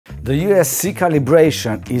The USC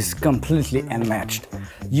calibration is completely unmatched.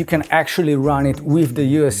 You can actually run it with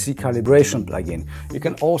the USC calibration plugin. You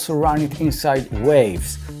can also run it inside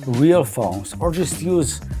Waves, Realphones, or just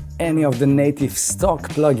use any of the native stock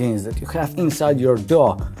plugins that you have inside your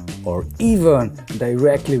DAW, or even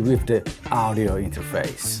directly with the audio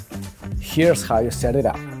interface. Here's how you set it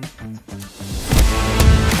up.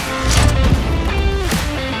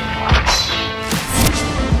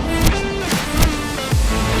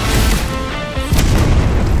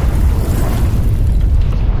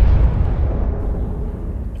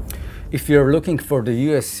 If you're looking for the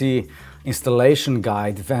USC installation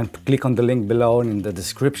guide, then click on the link below, and in the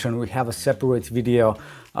description we have a separate video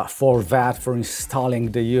for that, for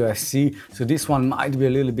installing the USC. So this one might be a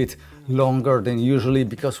little bit longer than usually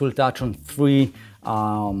because we'll touch on three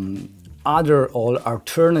other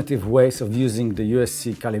alternative ways of using the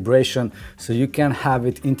USC calibration. So you can have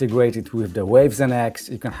it integrated with the Waves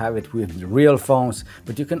NX, you can have it with the Realphones,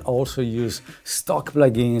 but you can also use stock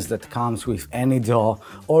plugins that comes with any DAW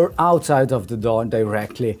or outside of the DAW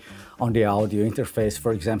directly on the audio interface.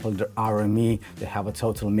 For example, the RME, they have a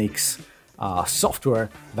Total Mix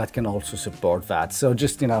software that can also support that. So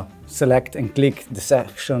just, select and click the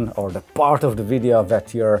section or the part of the video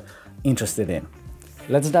that you're interested in.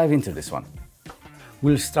 Let's dive into this one.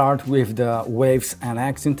 We'll start with the Waves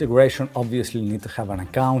NX integration. Obviously, you need to have an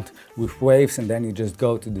account with Waves, and then you just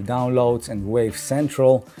go to the downloads and Waves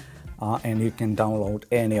Central, and you can download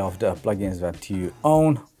any of the plugins that you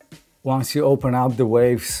own. Once you open up the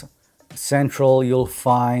Waves Central, you'll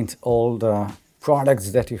find all the products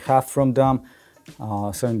that you have from them.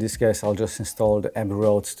 So in this case, I'll just install the Abbey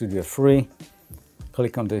Road Studio 3.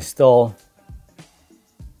 Click on the install.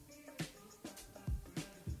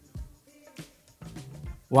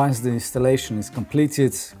 Once the installation is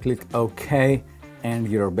completed, click OK, and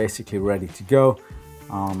you're basically ready to go.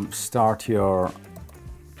 Start your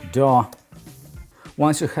DAW.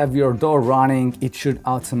 Once you have your DAW running, it should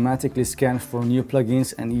automatically scan for new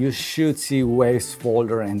plugins, and you should see Waves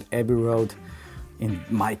folder and Abbey Road, in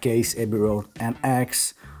my case Abbey Road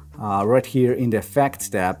NX, right here in the Effects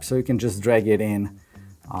tab. So you can just drag it in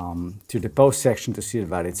to the post section to see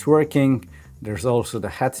that it's working. There's also the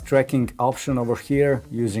head tracking option over here,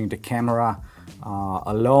 using the camera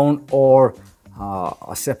alone or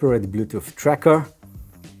a separate Bluetooth tracker.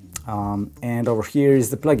 And over here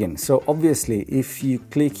is the plugin. So obviously, if you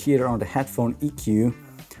click here on the headphone EQ,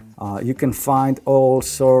 you can find all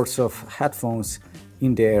sorts of headphones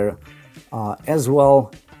in there, as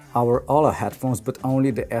well our OLLO headphones, but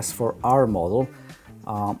only the S4R model.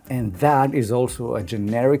 And that is also a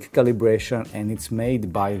generic calibration, and it's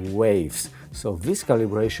made by Waves. So this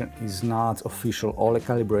calibration is not official OLLO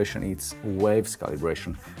calibration, it's Waves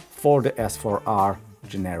calibration for the S4R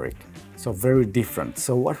generic. So very different.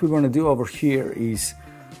 So what we want to do over here is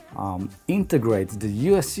integrate the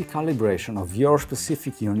USC calibration of your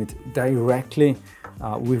specific unit directly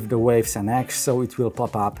with the Waves NX, so it will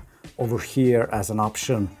pop up over here as an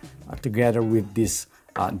option together with this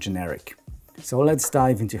generic. So let's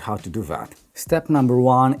dive into how to do that. Step number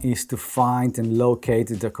one is to find and locate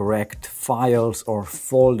the correct files or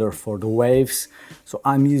folder for the Waves. So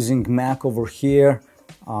I'm using Mac over here,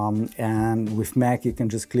 and with Mac you can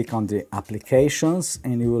just click on the applications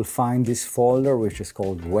and you will find this folder which is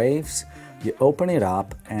called Waves. You open it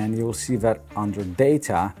up and you will see that under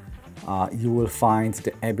data you will find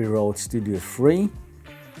the Abbey Road Studio 3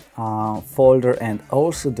 folder and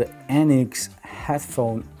also the NX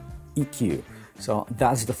headphone EQ. So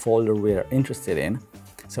that's the folder we are interested in.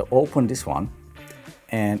 So open this one,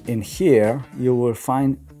 and in here you will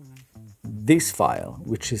find this file,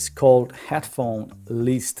 which is called headphone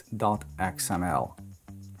list.xml.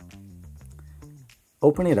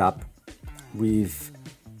 Open it up with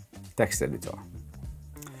text editor.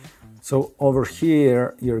 So over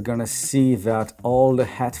here you're gonna see that all the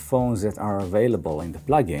headphones that are available in the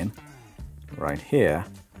plugin right here.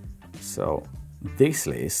 So this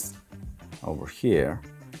list over here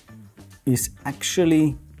is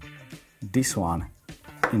actually this one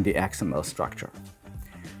in the XML structure.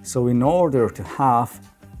 So in order to have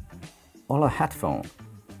OLLO headphone,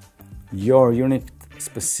 your unit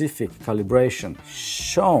specific calibration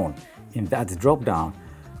shown in that drop-down,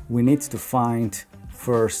 we need to find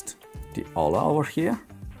first the OLLO over here,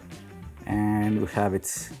 and we have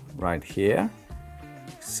it right here.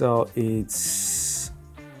 So it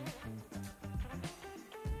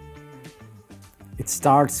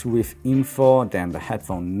starts with info, then the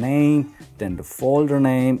headphone name, then the folder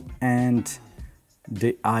name, and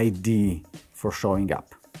the ID for showing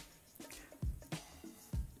up.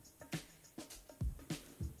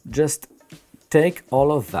 Just take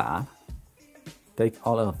all of that,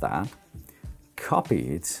 copy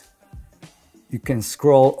it. You can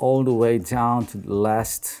scroll all the way down to the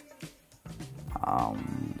last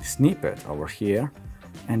snippet over here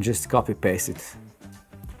and just copy paste it.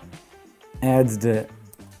 Add the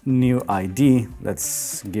new ID,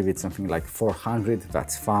 let's give it something like 400,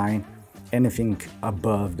 that's fine. Anything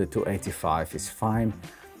above the 285 is fine.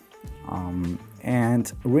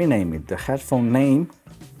 And rename it. The headphone name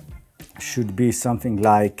should be something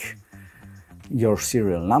like your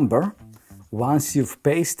serial number. Once you've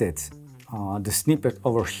pasted the snippet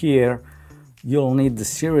over here, you'll need the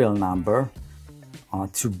serial number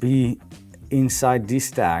to be inside these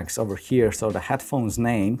tags over here. So the headphone's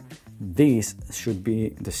name, this should be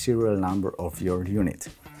the serial number of your unit.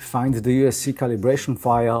 Find the USC calibration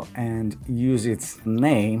file and use its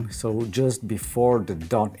name, so just before the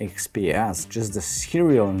 .xps, just the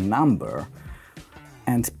serial number,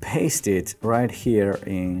 and paste it right here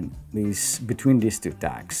in between these two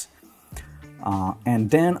tags. And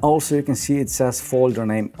then also you can see it says folder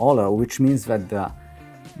name OLLO, which means that the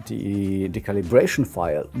calibration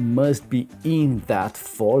file must be in that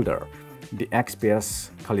folder. The XPS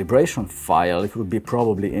calibration file, it would be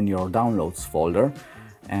probably in your downloads folder,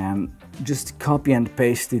 and just copy and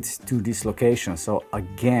paste it to this location. So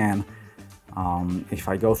again, if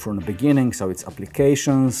I go from the beginning, so it's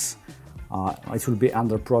applications, it will be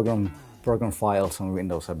under program files on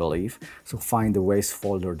Windows, I believe. So find the Waves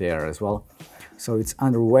folder there as well. So it's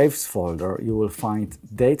under Waves folder, you will find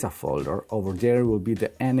data folder. Over there will be the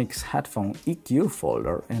NX headphone EQ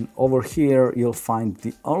folder, and over here you'll find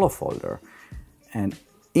the OLLO folder. And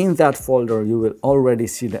in that folder you will already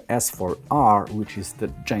see the S4R, which is the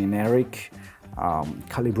generic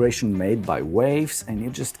calibration made by Waves, and you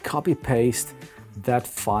just copy paste that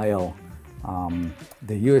file,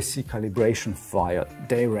 the USC calibration file,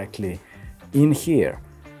 directly in here.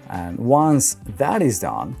 And once that is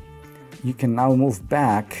done, you can now move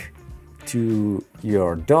back to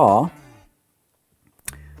your DAW,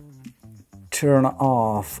 turn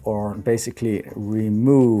off or basically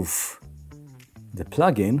remove the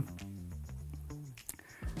plugin,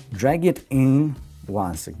 drag it in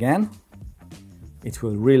once again, it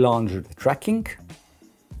will relaunch the tracking,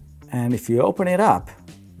 and if you open it up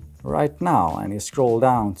right now and you scroll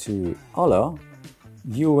down to OLLO,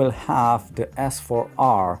 you will have the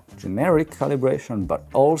S4R generic calibration, but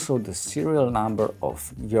also the serial number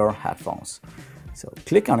of your headphones. So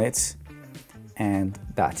click on it, and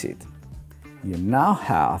that's it. You now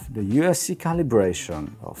have the USC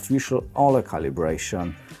calibration, official OLLO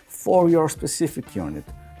calibration for your specific unit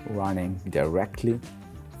running directly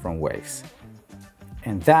from Waves.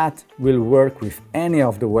 And that will work with any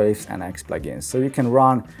of the Waves NX plugins. So you can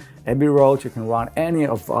run Abbey Road, you can run any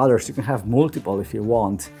of the others, you can have multiple if you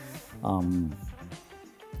want.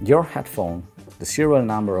 Your headphone, the serial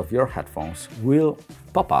number of your headphones will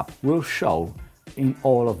pop up, will show in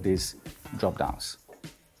all of these drop-downs.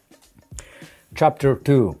 Chapter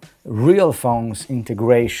 2, Realphones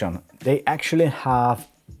integration. They actually have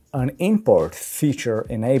an import feature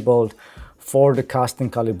enabled for the custom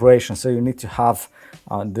calibration. So you need to have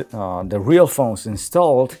the Realphones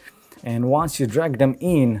installed, and once you drag them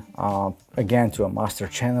in, again to a master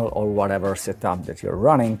channel or whatever setup that you're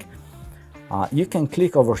running, you can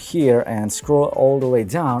click over here and scroll all the way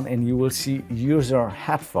down, and you will see user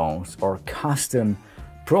headphones or custom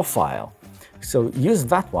profile. So use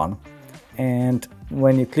that one, and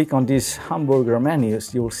when you click on these hamburger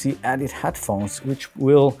menus, you will see edit headphones, which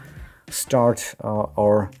will start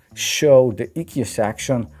or show the EQ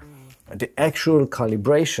section, the actual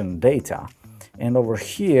calibration data. And over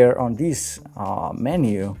here on this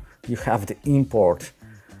menu, you have the import.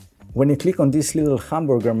 When you click on this little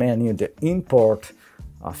hamburger menu, the import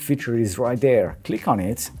feature is right there. Click on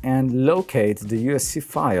it and locate the USC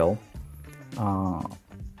file.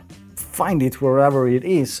 Find it wherever it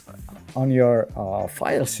is on your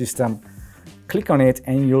file system. Click on it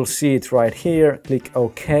and you'll see it right here. Click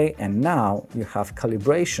OK, and now you have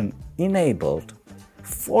calibration enabled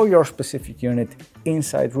for your specific unit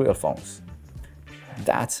inside Realphones.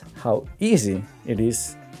 That's how easy it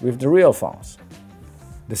is with the Realphones.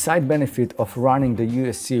 The side benefit of running the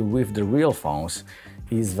USC with the Realphones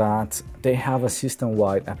is that they have a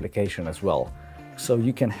system-wide application as well. So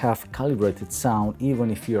you can have calibrated sound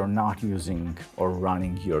even if you're not using or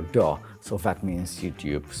running your DAW. So that means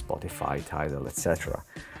YouTube, Spotify, Tidal, etc.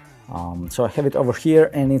 So I have it over here,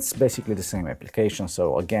 and it's basically the same application.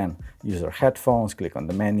 So again, user headphones, click on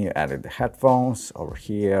the menu, edit the headphones. Over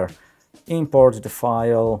here, import the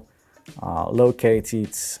file, locate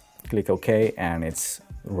it, click OK, and it's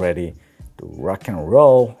ready to rock and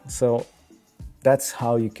roll. So That's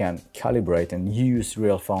how you can calibrate and use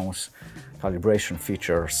Realphones calibration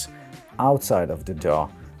features outside of the DAW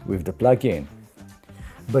with the plugin.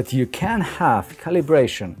 But you can have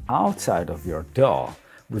calibration outside of your DAW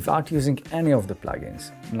without using any of the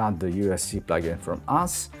plugins, not the USC plugin from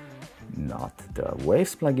us, not the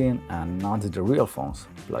Waves plugin, and not the Realphones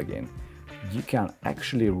plugin. You can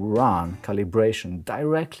actually run calibration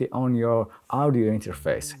directly on your audio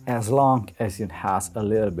interface as long as it has a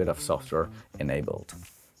little bit of software enabled.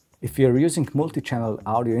 If you're using multi-channel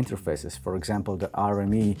audio interfaces, for example, the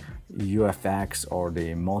RME, UFX, or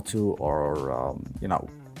the Motu, or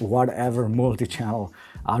whatever multi-channel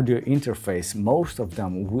audio interface, most of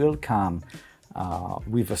them will come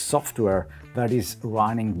with a software that is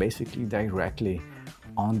running basically directly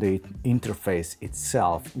on the interface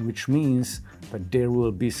itself, which means that there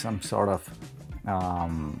will be some sort of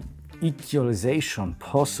equalization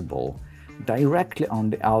possible directly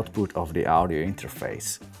on the output of the audio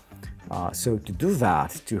interface. So to do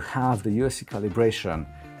that, to have the USC calibration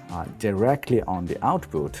directly on the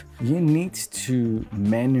output, you need to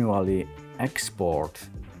manually export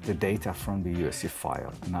the data from the USC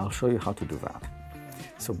file, and I'll show you how to do that.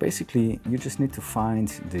 So basically, you just need to find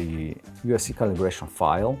the USC calibration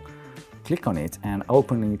file, click on it, and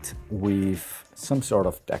open it with some sort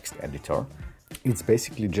of text editor. It's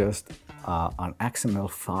basically just an XML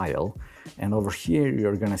file, and over here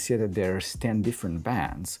you're gonna see that there's 10 different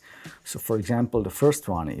bands. So for example, the first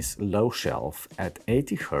one is low shelf at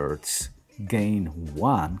 80 Hz, gain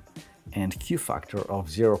 1, and Q factor of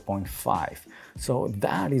 0.5. So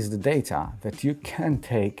that is the data that you can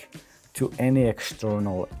take to any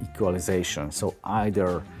external equalization. So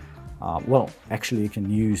either, actually you can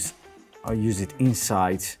use it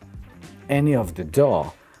inside any of the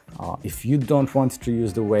DAW. If you don't want to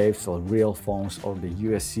use the Waves or Realphones or the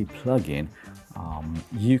USC plugin,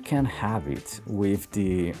 you can have it with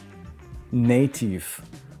the native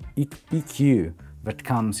EQ that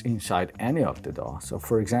comes inside any of the DAW. So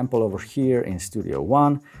for example, over here in Studio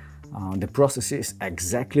One, the process is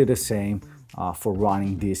exactly the same for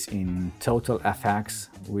running this in Total FX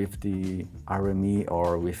with the RME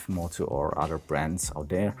or with Motu or other brands out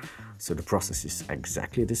there. So the process is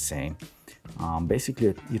exactly the same.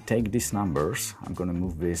 Basically, you take these numbers. I'm going to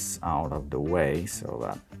move this out of the way so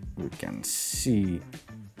that we can see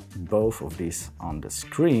both of these on the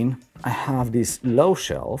screen. I have this low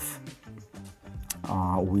shelf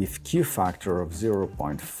with Q factor of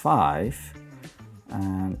 0.5,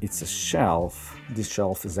 and it's a shelf. This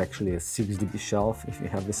shelf is actually a 6 dB shelf if you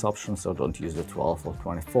have this option, so don't use the 12 or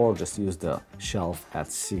 24, just use the shelf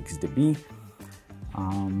at 6 dB.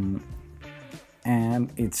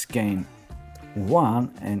 And it's gain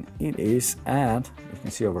 1, and it is at, you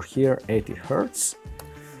can see over here, 80 Hz.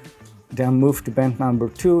 Then move to band number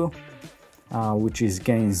 2, which is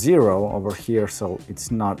gain 0 over here, so it's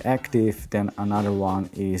not active. Then another one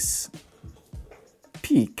is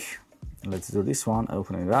peak. Let's do this one,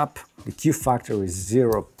 open it up. The Q factor is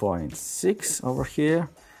 0.6 over here.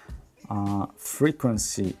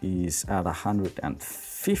 Frequency is at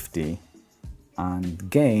 150, and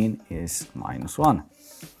gain is -1.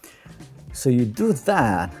 So you do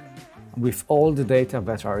that with all the data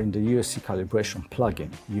that are in the USC calibration plugin.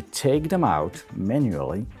 You take them out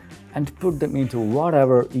manually and put them into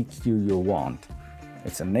whatever EQ you want.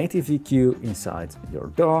 It's a native EQ inside your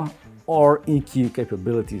DAW or EQ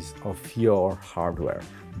capabilities of your hardware.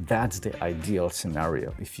 That's the ideal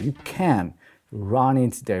scenario. If you can run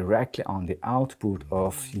it directly on the output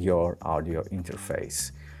of your audio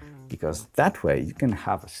interface, because that way you can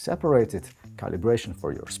have a separated calibration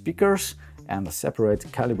for your speakers and a separate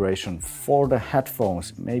calibration for the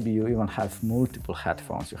headphones. Maybe you even have multiple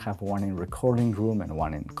headphones. You have one in recording room and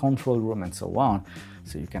one in control room and so on.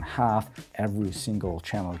 So you can have every single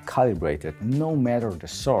channel calibrated, no matter the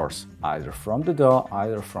source, either from the DAW,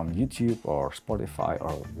 either from YouTube or Spotify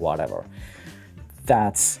or whatever.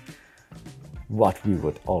 That's what we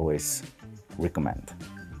would always recommend.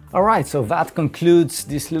 Alright, so that concludes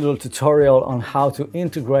this little tutorial on how to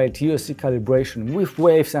integrate USC calibration with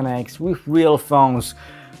Waves NX, with Realphones.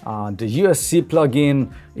 The USC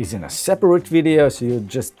plugin is in a separate video, so you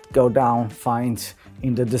just go down, find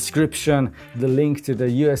in the description the link to the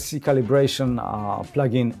USC calibration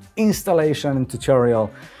plugin installation and tutorial.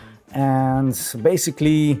 And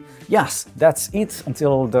basically, yes, that's it.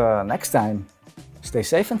 Until the next time, stay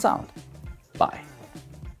safe and sound. Bye.